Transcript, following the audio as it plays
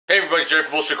Hey everybody, Jerry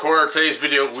from Bullshit Corner. Today's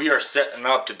video, we are setting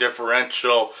up the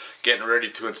differential, getting ready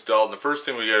to install. And the first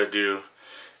thing we gotta do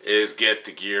is get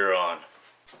the gear on.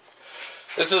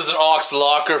 This is an aux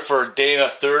locker for Dana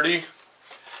 30.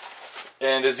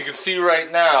 And as you can see right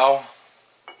now,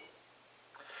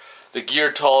 the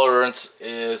gear tolerance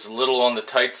is a little on the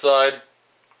tight side.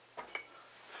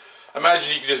 I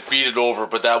imagine you could just beat it over,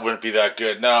 but that wouldn't be that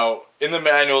good. Now, in the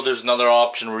manual, there's another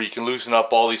option where you can loosen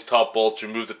up all these top bolts,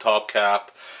 remove the top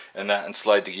cap, and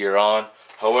slide the gear on.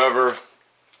 However,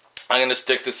 I'm going to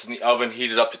stick this in the oven, heat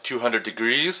it up to 200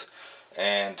 degrees,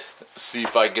 and see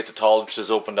if I can get the tolerances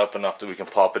opened up enough that we can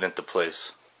pop it into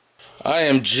place. I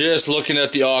am just looking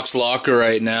at the aux locker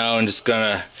right now and just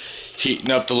going to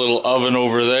heating up the little oven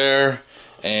over there,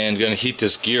 and going to heat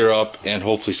this gear up and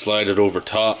hopefully slide it over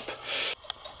top.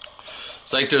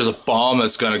 It's like there's a bomb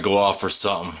that's going to go off or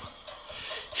something.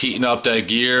 Heating up that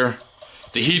gear.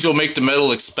 The heat will make the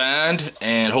metal expand,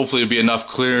 and hopefully it'll be enough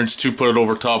clearance to put it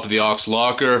over top of the aux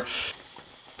locker.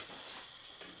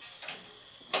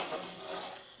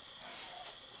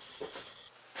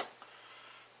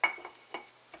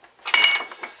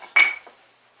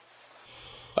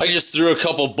 I just threw a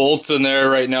couple bolts in there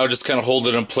right now, just kind of hold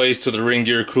it in place till the ring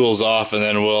gear cools off, and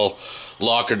then we'll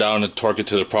lock her down and torque it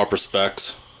to the proper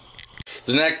specs.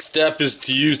 The next step is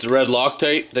to use the red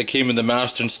Loctite that came in the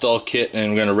master install kit,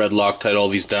 and we're going to red Loctite all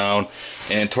these down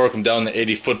and torque them down to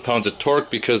 80 foot-pounds of torque,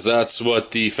 because that's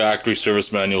what the factory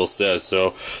service manual says.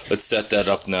 So let's set that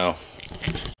up now.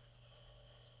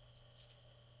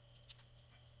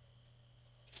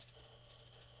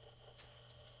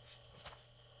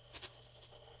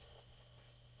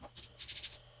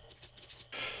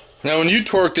 Now when you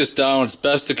torque this down, it's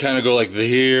best to kind of go like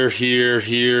here, here,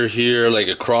 here, here, like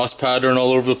a cross pattern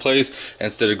all over the place,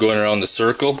 instead of going around the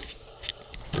circle.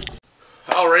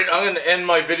 Alright, I'm going to end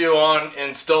my video on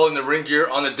installing the ring gear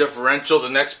on the differential. The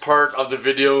next part of the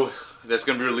video that's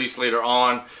going to be released later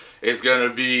on is going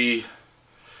to be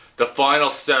the final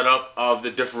setup of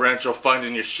the differential,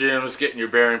 finding your shims, getting your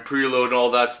bearing preload and all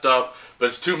that stuff. But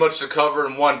it's too much to cover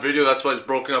in one video, that's why it's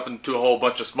broken up into a whole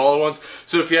bunch of smaller ones.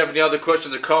 So if you have any other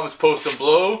questions or comments, post them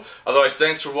below. Otherwise,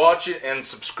 thanks for watching, and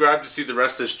subscribe to see the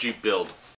rest of this Jeep build.